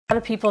A lot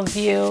of people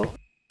view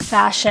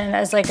fashion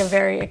as like a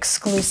very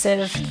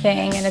exclusive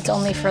thing and it's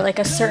only for like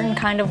a certain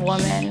kind of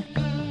woman,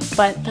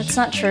 but that's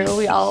not true.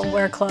 We all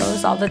wear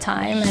clothes all the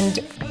time, and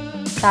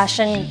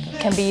fashion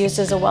can be used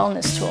as a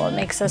wellness tool. It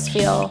makes us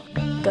feel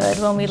good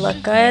when we look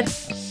good,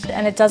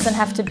 and it doesn't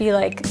have to be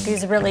like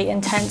these really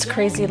intense,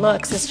 crazy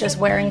looks. It's just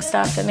wearing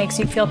stuff that makes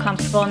you feel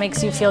comfortable,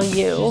 makes you feel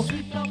you.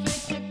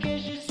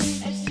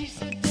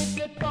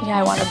 Yeah,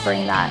 I want to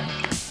bring that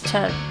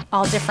to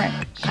all different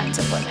kinds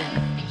of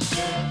women.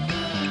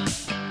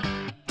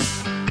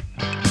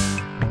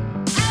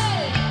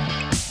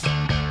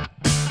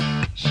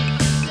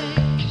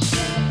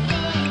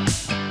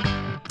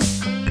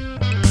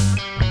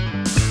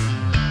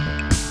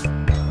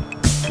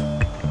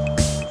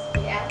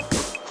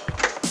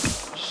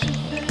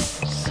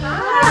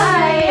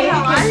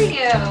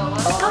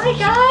 Hi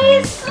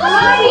guys!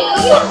 Hi!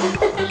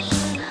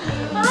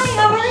 Hi,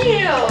 how are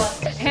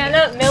you?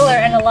 Hannah Miller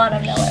and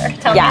Ilana Miller.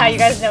 Tell me how you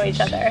guys know each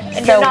other.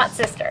 And So you're not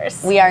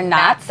sisters. We are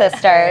not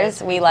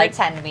sisters. We like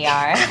Pretend we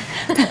are.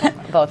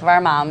 both of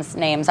our moms'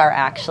 names are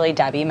actually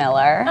Debbie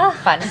Miller. Oh,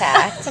 fun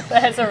fact.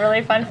 That's a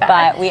really fun fact.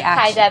 But we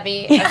Hi,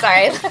 actually Debbie. I'm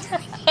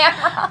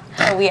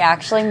sorry. we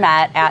actually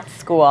met at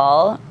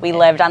school. We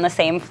lived on the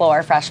same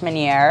floor freshman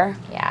year.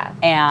 Yeah,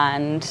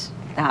 And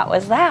that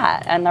was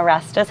that. And the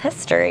rest is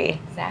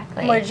history.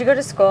 exactly. Where did you go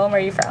to school and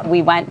where are you from?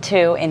 We went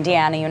to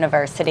Indiana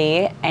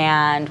University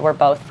and we're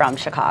both from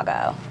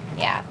Chicago.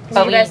 Yeah,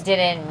 but you we guys-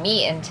 didn't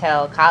meet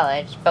until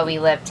college, but we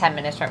lived 10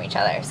 minutes from each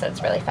other, so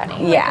it's really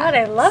funny. Yeah. God,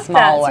 I love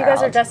Small that. So you guys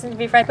are world. destined to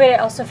be friends. Wait, I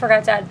also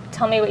forgot to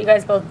tell me what you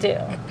guys both do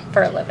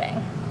for a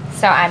living.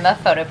 So I'm a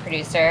photo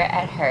producer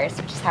at Hearst,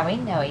 which is how we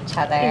know each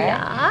other.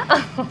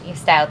 Yeah. You've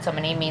styled so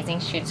many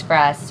amazing shoots for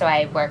us, so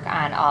I work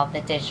on all of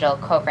the digital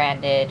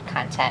co-branded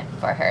content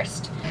for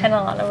Hearst. And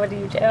Ilana, what do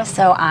you do?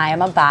 So I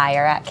am a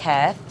buyer at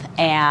Kith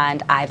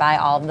and I buy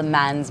all of the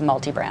men's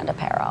multi-brand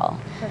apparel.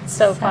 That's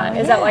so fun.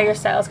 Is that why your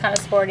style is kind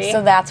of sporty?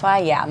 So that's why,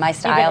 yeah, my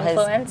style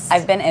influenced?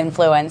 I've been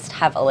influenced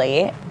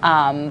heavily,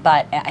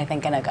 but I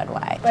think in a good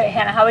way. Wait,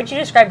 Hannah, how would you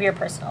describe your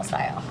personal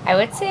style? I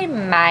would say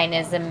mine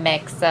is a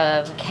mix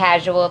of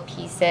casual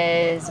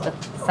pieces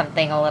with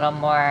something a little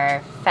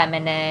more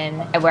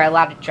feminine. I wear a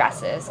lot of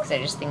dresses because I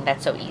just think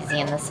that's so easy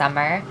in the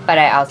summer. But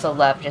I also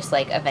love just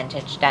like a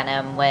vintage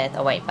denim with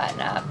a white button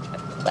up.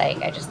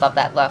 Like, I just love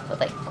that look with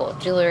like gold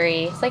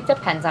jewelry. It's like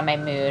depends on my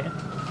mood.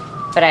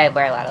 But I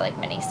wear a lot of like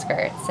mini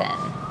skirts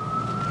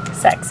and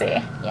Sexy.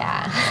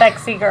 yeah.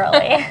 Sexy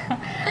girly.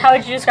 How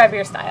would you describe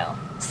your style?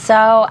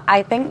 So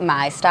I think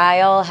my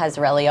style has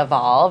really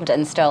evolved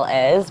and still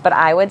is, but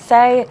I would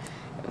say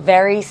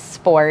very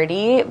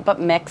sporty, but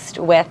mixed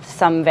with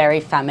some very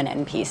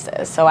feminine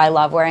pieces. So I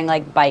love wearing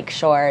like bike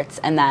shorts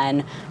and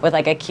then with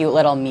like a cute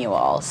little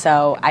mule.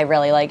 So I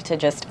really like to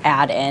just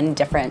add in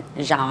different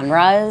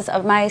genres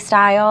of my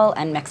style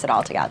and mix it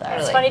all together.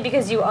 It's funny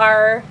because you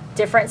are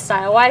different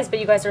style-wise, but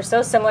you guys are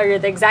so similar. You're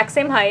the exact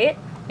same height.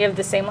 You have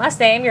the same last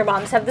name. Your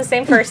moms have the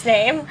same first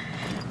name,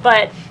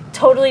 but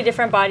totally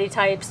different body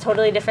types,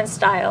 totally different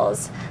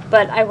styles.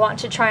 But I want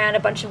to try on a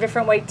bunch of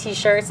different white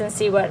t-shirts and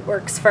see what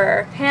works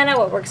for Hannah,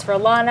 what works for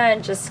Ilana,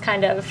 and just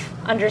kind of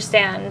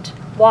understand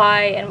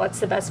why and what's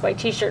the best white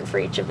t-shirt for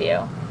each of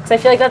you. So I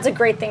feel like that's a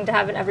great thing to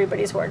have in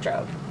everybody's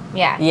wardrobe.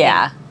 Yeah.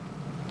 Yeah.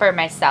 For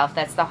myself,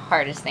 that's the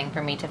hardest thing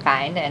for me to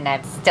find, and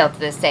I still to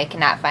this day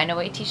cannot find a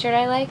white t-shirt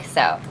I like,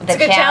 so the It's a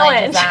good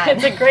challenge challenge. is on.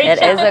 It's a great It is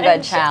challenge. a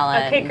good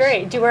challenge. Okay,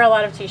 great. Do you wear a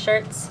lot of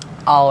t-shirts?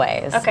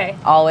 Always. Okay.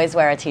 Always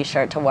wear a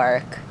t-shirt to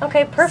work.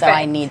 Okay, perfect. So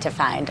I need to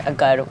find a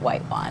good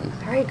white one.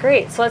 All right,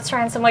 great. So let's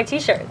try on some white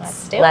t-shirts.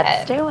 Let's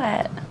do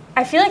it.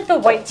 I feel like the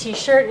white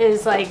t-shirt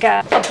is like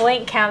a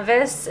blank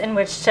canvas in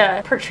which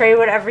to portray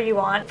whatever you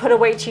want. Put a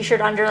white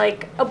t-shirt under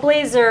like a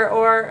blazer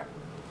or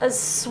a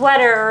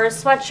sweater or a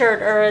sweatshirt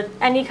or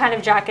any kind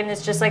of jacket, and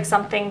it's just like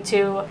something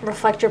to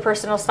reflect your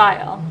personal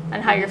style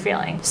and how you're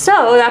feeling.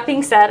 So that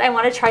being said, I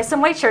want to try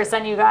some white shirts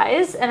on you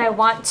guys, and I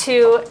want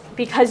to,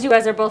 because you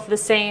guys are both the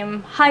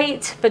same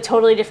height but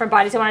totally different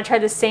bodies, I want to try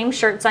the same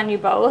shirts on you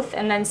both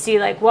and then see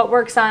like what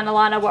works on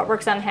Ilana, what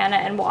works on Hannah,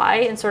 and why,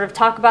 and sort of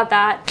talk about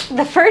that.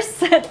 The first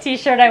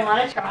t-shirt I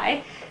want to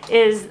try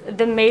is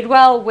the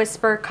Madewell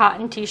Whisper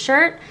cotton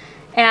t-shirt.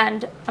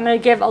 And I'm going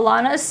to give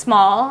Ilana a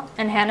small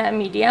and Hannah a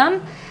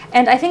medium.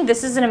 And I think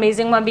this is an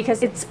amazing one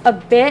because it's a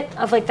bit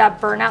of like that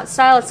burnout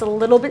style. It's a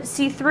little bit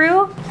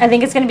see-through. I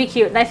think it's going to be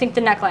cute, and I think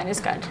the neckline is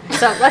good.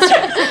 So let's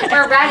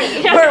We're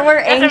ready. We're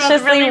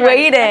anxiously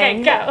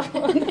waiting.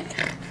 Okay,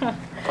 go.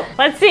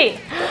 Let's see.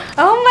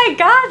 Oh my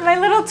God, my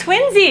little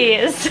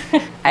twinsies.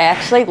 I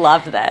actually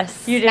love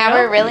this. You do? Now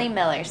we're really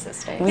Miller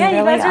sisters. Yeah, you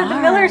really guys are the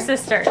are. Miller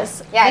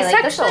sisters. Yeah, I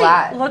like this a actually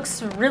lot.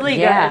 Looks really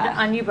Yeah. good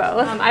on you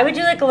both. I would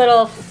do like a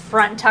little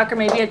front tuck or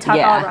maybe a tuck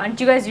Yeah. all around.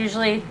 Do you guys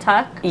usually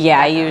tuck?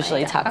 Yeah, I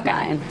usually tuck Okay.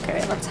 mine.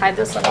 Okay, let's hide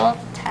this little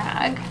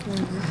tag.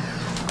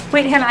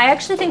 Wait, Hannah, I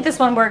actually think this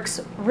one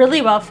works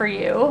really well for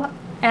you.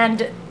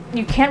 And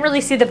you can't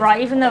really see the bra,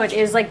 even though it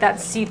is like that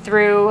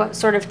see-through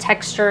sort of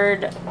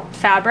textured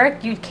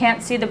fabric. You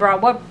can't see the bra.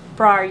 What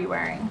bra are you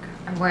wearing?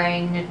 I'm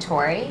wearing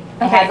Notori. It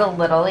Okay. has a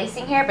little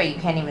lacing here, but you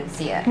can't even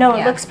see it. No,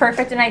 Yeah. it looks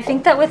perfect. And I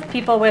think that with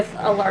people with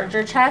a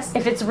larger chest,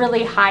 if it's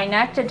really high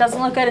necked, it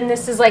doesn't look good. And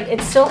this is like,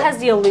 it still has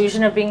the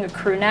illusion of being a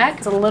crew neck.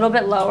 It's a little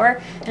bit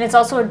lower. And it's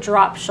also a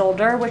drop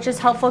shoulder, which is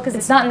helpful because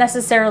it's not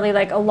necessarily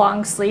like a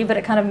long sleeve, but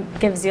it kind of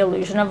gives the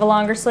illusion of a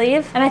longer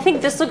sleeve. And I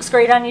think this looks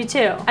great on you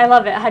too. I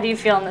love it. How do you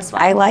feel in this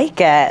one? I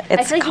like it.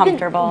 It's I feel like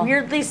comfortable. You can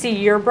weirdly see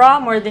your bra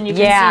more than you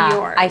can see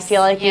yours. I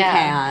feel like you Yeah.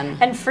 can.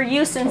 And for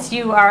you, since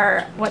you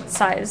are, what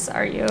size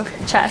are you?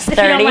 Chest. if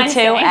you don't mind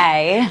saying.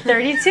 32A.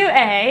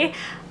 32A.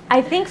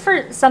 I think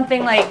for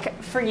something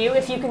like, for you,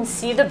 if you can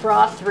see the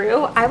bra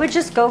through, I would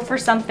just go for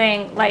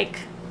something like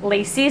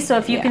lacy. So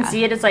if you can Yeah.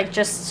 see it, it's like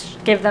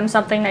just give them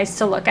something nice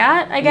to look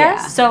at, I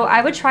guess. Yeah. So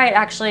I would try it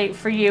actually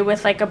for you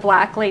with like a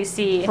black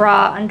lacy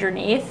bra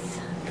underneath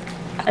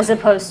as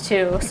opposed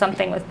to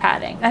something with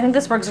padding. I think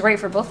this works great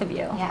for both of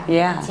you. Yeah.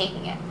 Yeah. I'm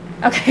taking it.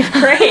 Okay,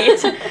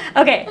 great.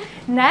 Okay,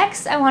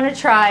 next I want to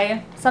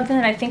try something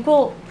that I think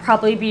will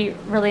probably be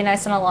really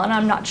nice on Ilana.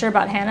 I'm not sure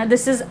about Hannah.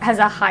 This has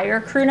a higher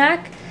crew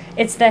neck.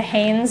 It's the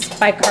Hanes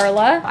by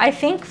Karla. I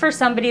think for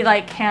somebody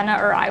like Hannah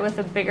or I with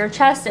a bigger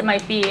chest, it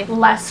might be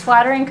less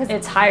flattering because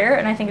it's higher,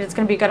 and I think it's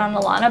going to be good on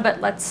Ilana,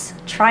 but let's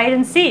try it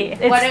and see.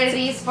 What are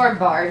these for,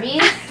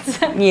 Barbies?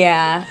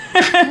 Yeah.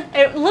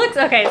 It looks,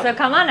 okay, so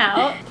come on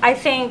out. I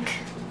think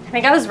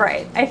I was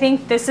right. I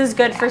think this is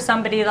good for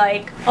somebody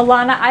like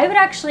Ilana. I would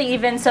actually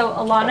even, so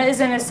Ilana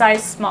is in a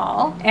size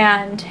small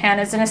and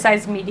Hannah's in a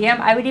size medium.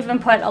 I would even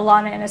put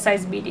Ilana in a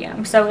size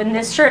medium. So in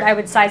this shirt, I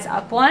would size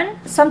up one.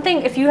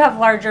 Something, if you have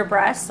larger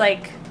breasts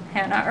like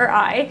Hannah or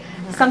I,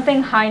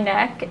 something high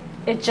neck,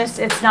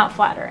 it's not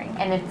flattering.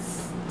 And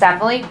it's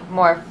definitely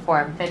more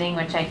form-fitting,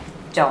 which I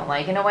don't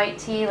like in a white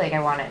tee. Like,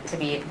 I want it to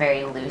be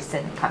very loose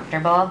and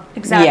comfortable.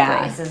 Exactly.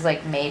 Yeah. This is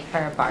like made for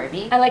a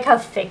Barbie. I like how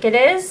thick it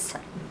is,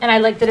 and I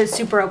like that it's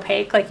super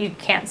opaque, like you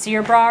can't see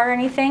your bra or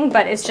anything,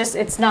 but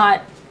it's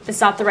not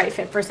the right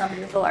fit for somebody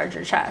with a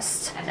larger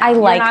chest. I You're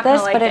like not gonna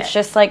this, like but it. it's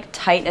just like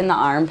tight in the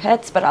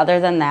armpits. But other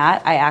than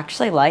that, I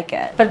actually like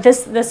it. But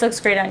this looks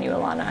great on you,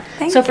 Ilana.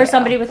 Thank so for you.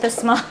 somebody with a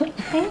small,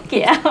 thank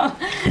you.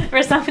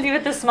 For somebody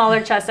with a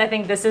smaller chest, I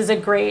think this is a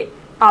great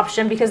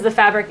option because the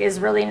fabric is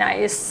really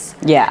nice.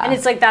 Yeah. And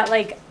it's like that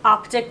like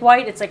optic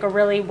white. It's like a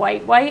really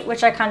white,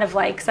 which I kind of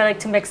like because I like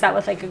to mix that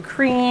with like a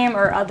cream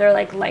or other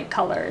like light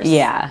colors.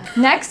 Yeah.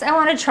 Next, I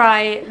want to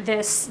try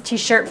this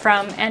t-shirt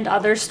from And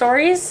Other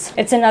Stories.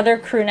 It's another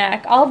crew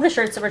neck. All of the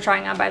shirts that we're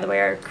trying on, by the way,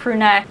 are crew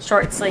neck,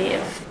 short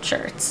sleeve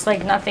shirts.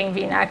 Like nothing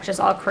v-neck,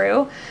 just all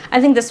crew. I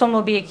think this one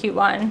will be a cute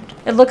one.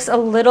 It looks a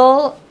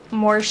little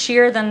more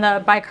sheer than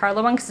the by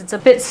Karla one because it's a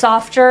bit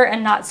softer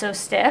and not so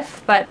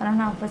stiff, but I don't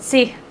know. Let's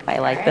see. I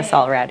like this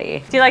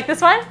already. Do you like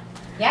this one?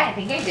 Yeah, I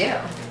think I do.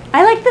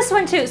 I like this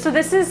one too. So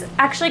this is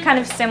actually kind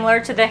of similar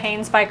to the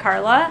Hanes by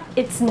Karla.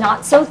 It's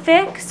not so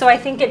thick, so I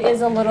think it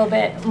is a little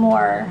bit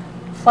more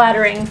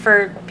flattering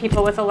for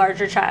people with a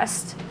larger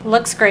chest.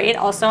 Looks great,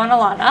 also on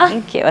Ilana.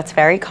 Thank you. It's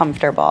very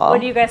comfortable.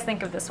 What do you guys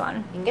think of this one?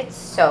 I think it's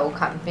so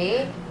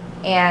comfy,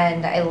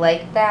 and I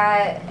like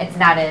that it's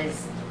not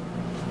as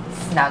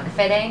snug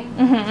fitting,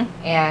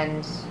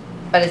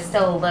 but it's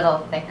still a little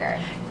thicker.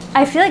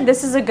 I feel like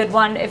this is a good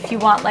one if you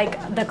want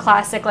like the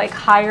classic like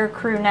higher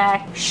crew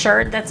neck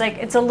shirt that's like,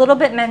 it's a little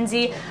bit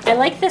mensy. I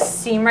like this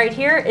seam right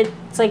here.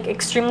 It's like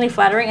extremely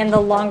flattering, and the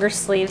longer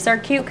sleeves are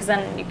cute because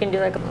then you can do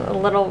like a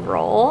little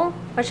roll,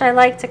 which I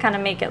like to kind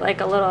of make it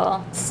like a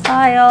little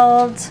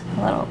styled,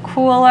 a little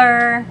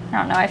cooler. I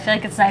don't know, I feel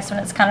like it's nice when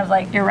it's kind of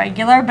like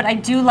irregular, but I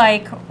do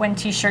like when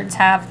t-shirts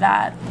have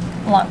that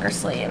longer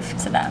sleeve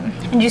to them.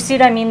 And you see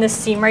what I mean? This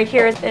seam right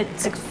here,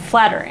 it's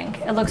flattering.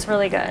 It looks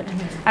really good.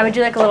 I would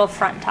do like a little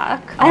front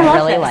tuck. I love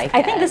really this. like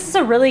I think it. this is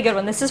a really good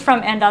one. This is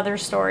from And Other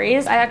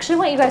Stories. I actually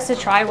want you guys to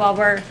try while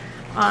we're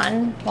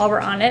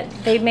on it.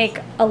 They make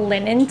a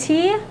linen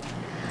tee,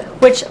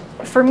 which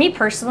for me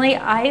personally,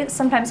 I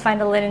sometimes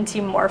find a linen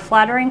tee more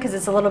flattering because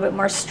it's a little bit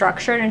more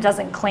structured and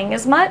doesn't cling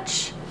as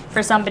much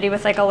for somebody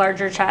with like a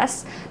larger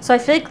chest. So I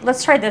feel like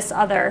let's try this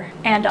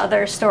And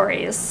Other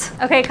Stories.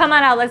 Okay, come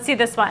on out, let's see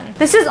this one.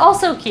 This is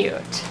also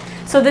cute.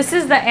 So this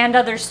is the And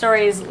Other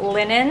Stories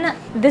linen.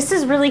 This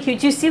is really cute.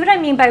 Do you see what I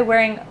mean by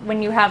wearing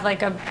when you have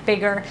like a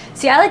bigger,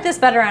 see I like this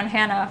better on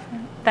Hannah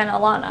than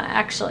Ilana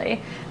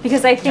actually,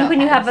 because I think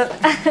when you have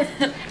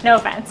a, no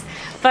offense,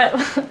 but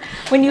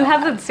when you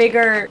have a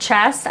bigger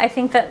chest, I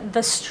think that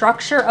the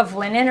structure of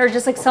linen or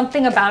just like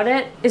something about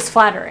it is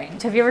flattering.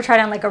 So have you ever tried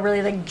on like a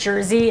really like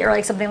jersey or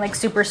like something like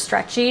super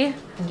stretchy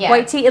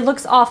white tee? It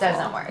looks awful.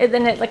 Doesn't work.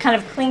 Then it like kind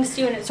of clings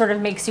to you and it sort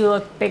of makes you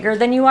look bigger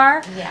than you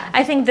are. Yeah.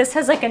 I think this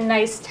has like a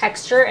nice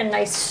texture and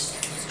nice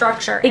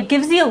structure. It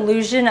gives the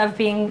illusion of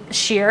being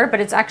sheer, but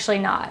it's actually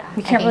not.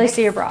 You can't really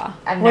see your bra.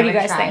 I've What do you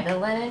never guys tried think? a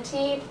linen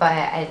tee, but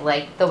I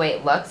like the way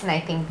it looks, and I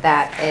think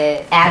that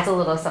it adds a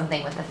little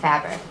something with the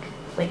fabric.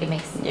 Like it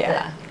makes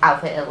the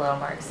outfit a little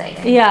more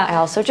exciting. I Yeah.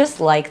 also just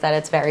like that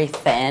it's very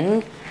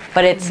thin,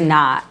 but it's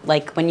not.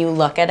 Like when you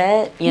look at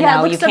it, you Yeah, it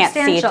know, looks you can't see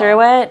substantial.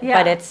 through it, Yeah.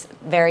 but it's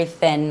very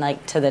thin,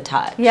 like to the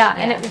touch. Yeah,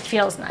 and Yeah. it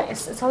feels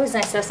nice. It's always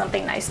nice to have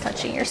something nice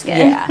touching your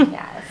skin. Yeah.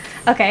 Yes.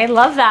 Okay,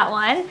 love that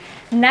one.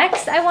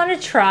 Next, I want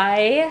to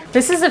try,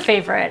 this is a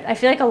favorite. I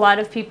feel like a lot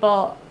of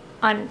people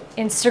on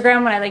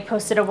Instagram, when I like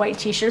posted a white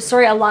t-shirt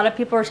story, a lot of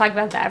people were talking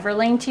about the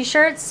Everlane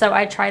t-shirts. So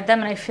I tried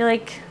them and I feel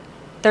like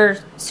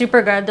they're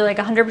super good. They're like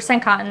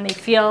 100% cotton. They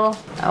feel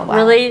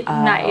really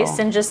nice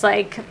and just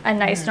like a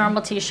nice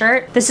normal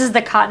t-shirt. This is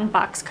the cotton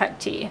box cut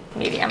tee,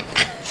 medium.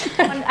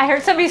 I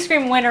heard somebody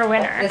scream winner,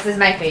 winner. This is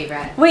my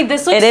favorite. Wait,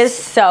 this looks... It is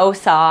so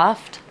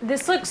soft.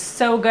 This looks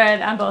so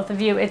good on both of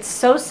you. It's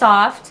so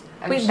soft.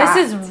 Wait, shocked.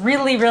 this is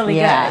really, really good.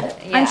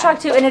 Yeah. I'm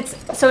shocked too. And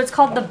it's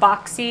called the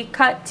boxy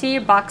cut tee,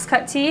 box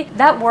cut tee.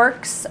 That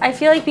works, I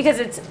feel like, because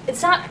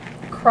it's not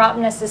crop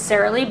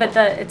necessarily, but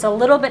it's a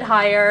little bit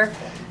higher.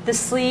 The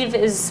sleeve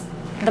is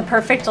the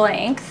perfect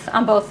length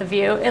on both of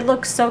you. It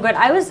looks so good.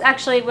 I was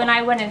actually, when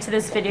I went into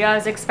this video, I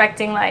was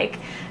expecting like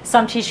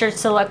some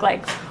t-shirts to look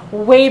like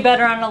way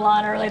better on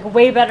Ilana or like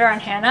way better on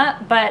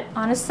Hannah, but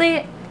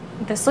honestly,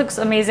 this looks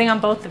amazing on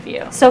both of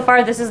you. So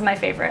far, this is my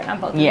favorite on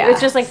both of you.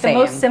 It's just like the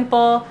most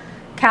simple,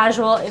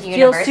 casual. It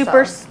feels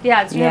super,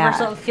 it's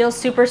universal. It feels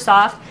super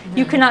soft.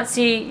 You cannot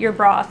see your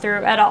bra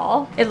through at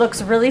all. It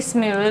looks really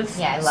smooth.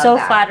 Yeah, I love so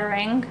that.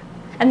 flattering.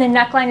 And the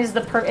neckline is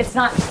it's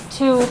not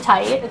too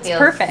tight. It's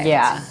perfect.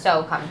 Yeah.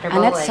 So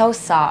comfortable. And it's so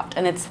soft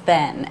and it's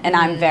thin. And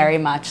I'm very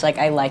much like,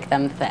 I like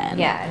them thin.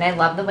 Yeah, and I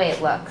love the way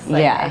it looks.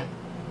 Like, I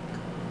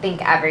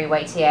think every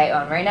white tee I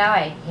own right now,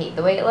 I hate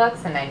the way it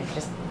looks and I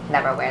just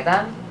never wear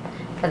them.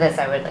 But this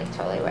I would like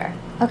totally wear.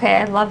 Okay,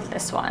 I love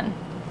this one.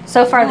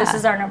 So far, this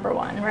is our number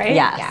one, right?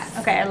 Yes.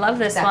 Okay, I love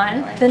this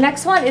one. The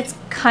next one, it's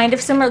kind of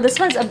similar.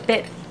 This one's a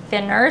bit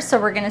thinner, so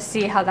we're gonna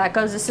see how that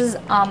goes. This is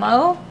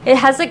Amo. It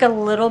has like a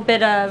little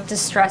bit of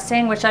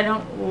distressing, which I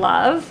don't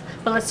love,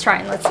 but let's try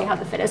and let's see how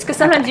the fit is. Because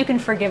sometimes you can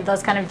forgive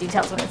those kind of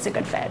details when it's a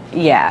good fit.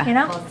 Yeah. You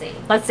know? We'll see.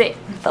 Let's see.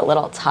 The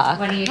little tuck.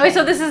 What do you Wait,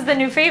 so this is the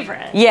new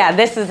favorite? Yeah,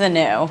 this is a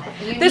new.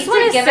 This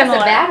one is give similar.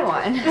 us a bad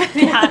one.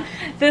 Yeah,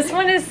 this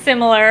one is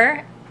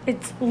similar.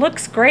 It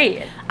looks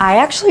great. I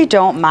actually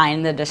don't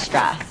mind the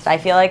distress. I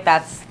feel like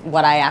that's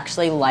what I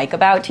actually like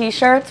about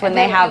t-shirts when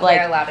they have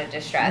like a lot of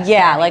distress.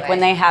 Yeah, like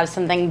when they have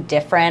something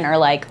different or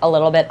like a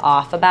little bit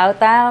off about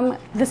them.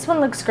 This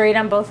one looks great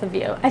on both of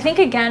you. I think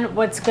again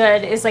what's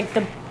good is like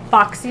the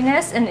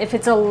boxiness and if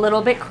it's a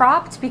little bit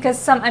cropped,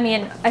 because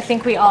I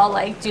think we all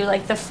like do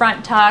like the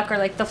front tuck or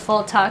like the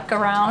full tuck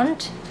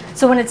around.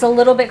 So when it's a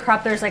little bit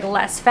cropped, there's like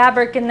less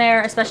fabric in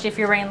there, especially if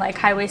you're wearing like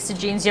high-waisted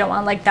jeans. You don't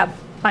want like that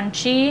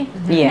bunchiness.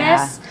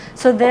 Yeah.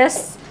 So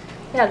this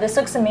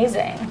looks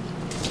amazing.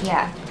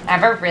 Yeah. I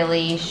have a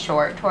really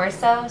short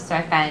torso, so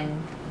I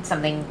find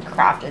something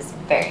cropped is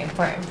very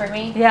important for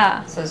me.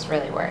 Yeah. So this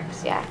really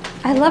works, yeah.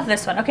 I love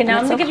this one. Okay, now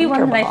I'm going to give you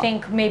one that I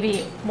think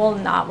maybe will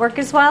not work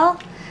as well.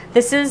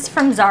 This is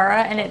from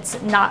Zara, and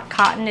it's not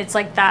cotton. It's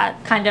like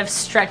that kind of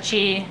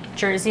stretchy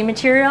jersey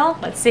material.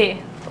 Let's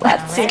see.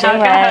 Let's see how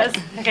it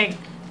goes. Okay.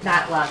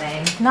 Not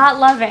loving. Not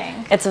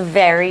loving. It's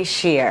very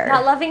sheer.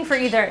 Not loving for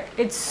either.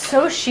 It's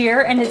so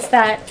sheer, and it's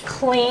that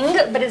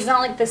cling, but it's not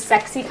like the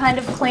sexy kind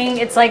of cling.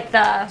 It's like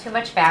the... Too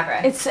much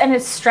fabric.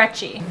 It's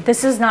stretchy.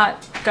 This is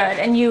not good,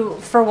 and you,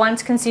 for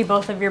once, can see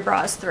both of your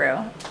bras through.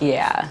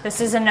 Yeah. This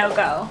is a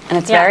no-go. And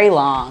it's very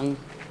long.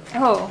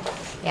 Oh.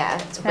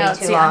 Yeah, it's way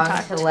too long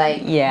to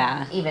like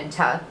even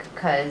tuck,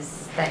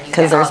 because then you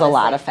there's a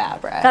lot of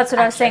fabric. That's what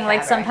I was saying.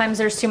 Like sometimes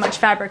there's too much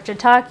fabric to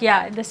tuck.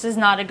 Yeah, this is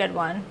not a good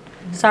one.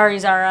 Sorry,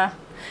 Zara.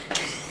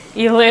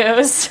 You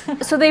lose.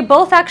 So they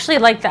both actually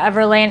like the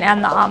Everlane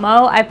and the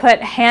Amo. I put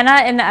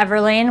Hannah in the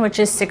Everlane, which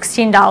is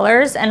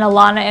 $16, and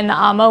Ilana in the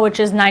Amo, which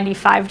is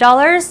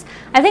 $95.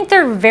 I think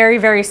they're very,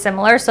 very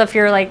similar. So if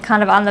you're like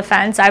kind of on the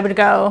fence, I would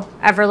go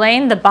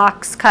Everlane, the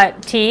box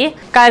cut tee.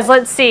 Guys,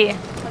 let's see.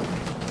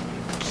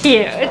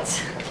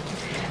 Cute.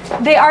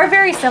 They are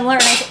very similar,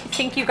 and I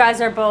think you guys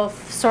are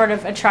both sort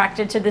of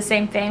attracted to the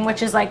same thing,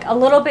 which is like a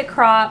little bit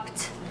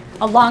cropped,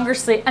 a longer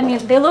sleeve. I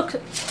mean, they look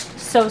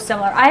so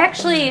similar. I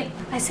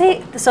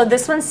say, so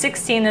this one's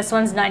 16, this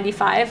one's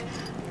 95.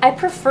 I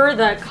prefer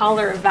the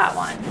collar of that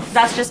one.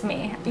 That's just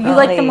me. You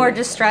like the more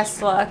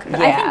distressed look.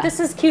 But I think this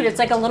is cute. It's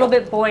like a little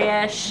bit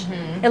boyish.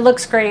 It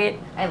looks great.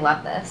 I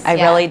love this. I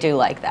really do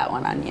like that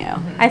one on you.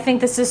 I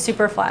think this is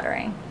super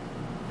flattering.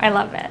 I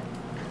love it.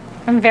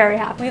 I'm very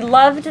happy. We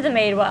loved the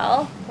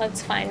Madewell.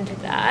 Let's find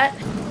that.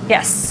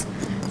 Yes.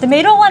 The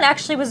Madewell one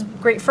actually was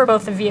great for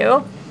both of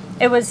you.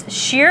 It was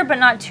sheer, but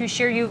not too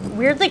sheer. You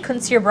weirdly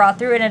couldn't see your bra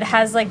through, and it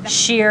has like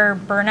sheer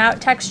burnout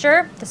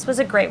texture. This was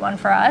a great one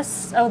for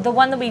us. Oh, the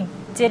one that we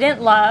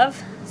didn't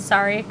love,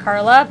 sorry,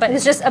 Karla, but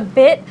it's just a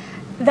bit,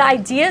 the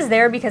idea is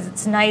there because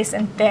it's nice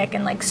and thick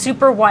and like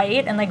super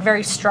white and like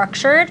very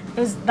structured.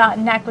 That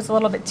neck was a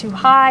little bit too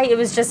high. It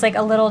was just like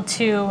a little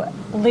too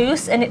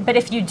loose. But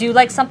if you do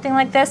like something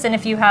like this, and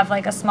if you have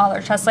like a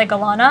smaller chest like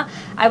Ilana,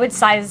 I would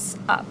size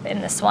up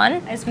in this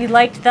one. As we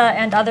liked the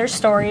And Other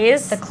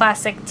Stories, the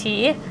classic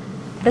tee.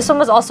 This one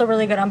was also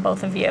really good on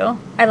both of you.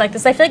 I like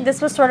this. I feel like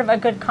this was sort of a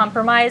good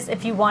compromise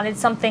if you wanted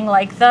something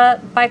like the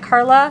by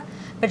Karla,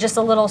 but just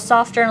a little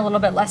softer and a little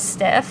bit less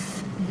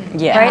stiff.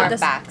 Yeah. Right? More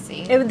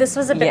boxy. This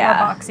was a bit more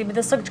boxy, but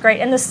this looked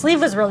great. And the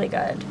sleeve was really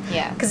good.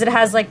 Yeah. Because it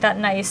has like that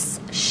nice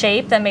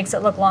shape that makes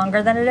it look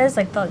longer than it is,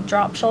 like the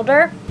drop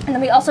shoulder. And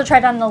then we also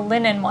tried on the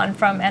linen one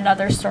from And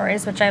Other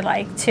Stories, which I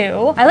like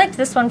too. I liked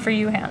this one for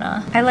you,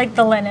 Hannah. I like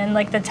the linen,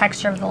 like the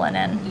texture of the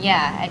linen.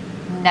 Yeah, I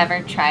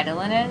never tried a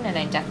linen, and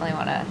I definitely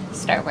want to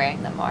start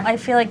wearing them more. I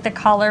feel like the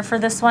collar for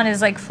this one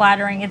is like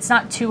flattering. It's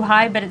not too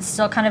high, but it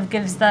still kind of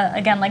gives the,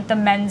 again, like the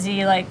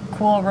mensy, like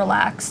cool,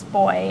 relaxed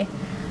boy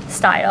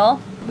style.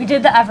 We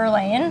did the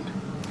Everlane,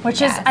 which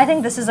is, I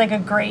think this is like a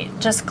great,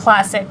 just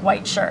classic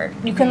white shirt.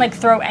 You can like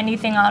throw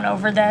anything on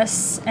over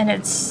this, and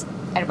it's...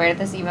 I'd wear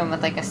this even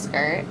with like a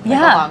skirt, like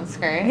a long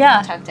skirt,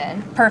 tucked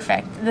in.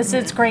 Perfect. This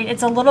is great.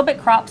 It's a little bit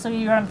cropped, so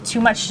you don't have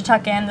too much to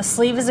tuck in. The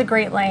sleeve is a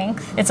great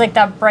length. It's like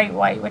that bright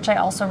white, which I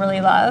also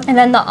really love. And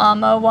then the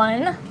Amo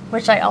one,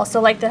 which I also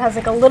like, that has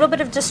like a little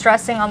bit of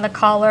distressing on the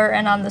collar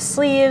and on the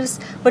sleeves,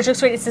 which looks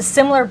great. It's a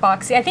similar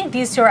boxy. I think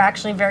these two are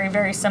actually very,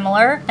 very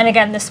similar. And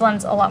again, this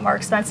one's a lot more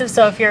expensive,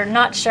 so if you're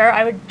not sure,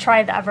 I would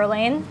try the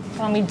Everlane. The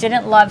one we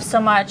didn't love so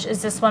much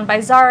is this one by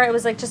Zara. It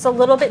was like just a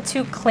little bit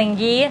too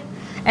clingy,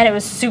 and it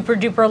was super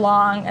duper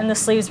long, and the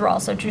sleeves were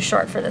also too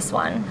short for this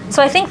one.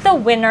 So I think the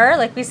winner,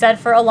 like we said,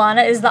 for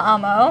Ilana is the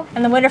Amo,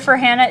 and the winner for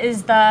Hannah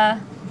is the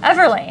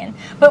Everlane.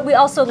 But we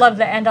also love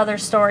the And Other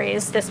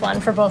Stories, this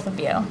one, for both of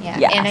you. Yeah,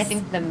 yes. And I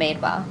think the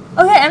Madewell.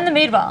 Oh yeah, and the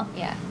Madewell.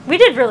 Yeah. We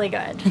did really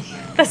good.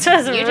 This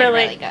was did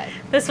really good.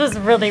 This was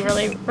really,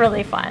 really,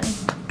 really fun.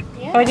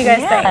 Yeah. What do you guys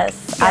think?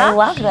 Yes, I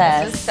love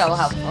this. This is so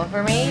helpful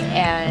for me,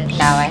 and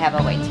now I have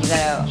a white tee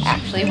that I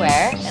actually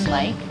wear and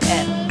like,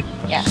 and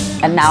yeah.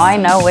 And now I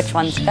know which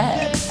ones fit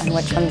and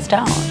which ones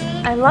don't.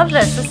 I love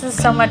this. This is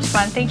so much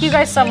fun. Thank you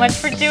guys so much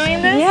for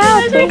doing this.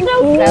 Yeah, thank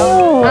you.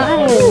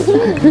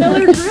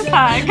 Another group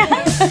hug.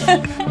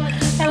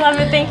 I love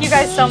it. Thank you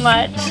guys so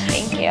much.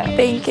 Thank you.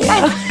 Thank you.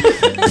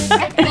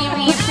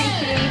 Baby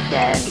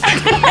appreciation.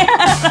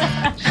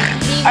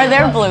 Are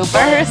there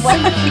bloopers? What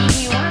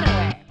treat you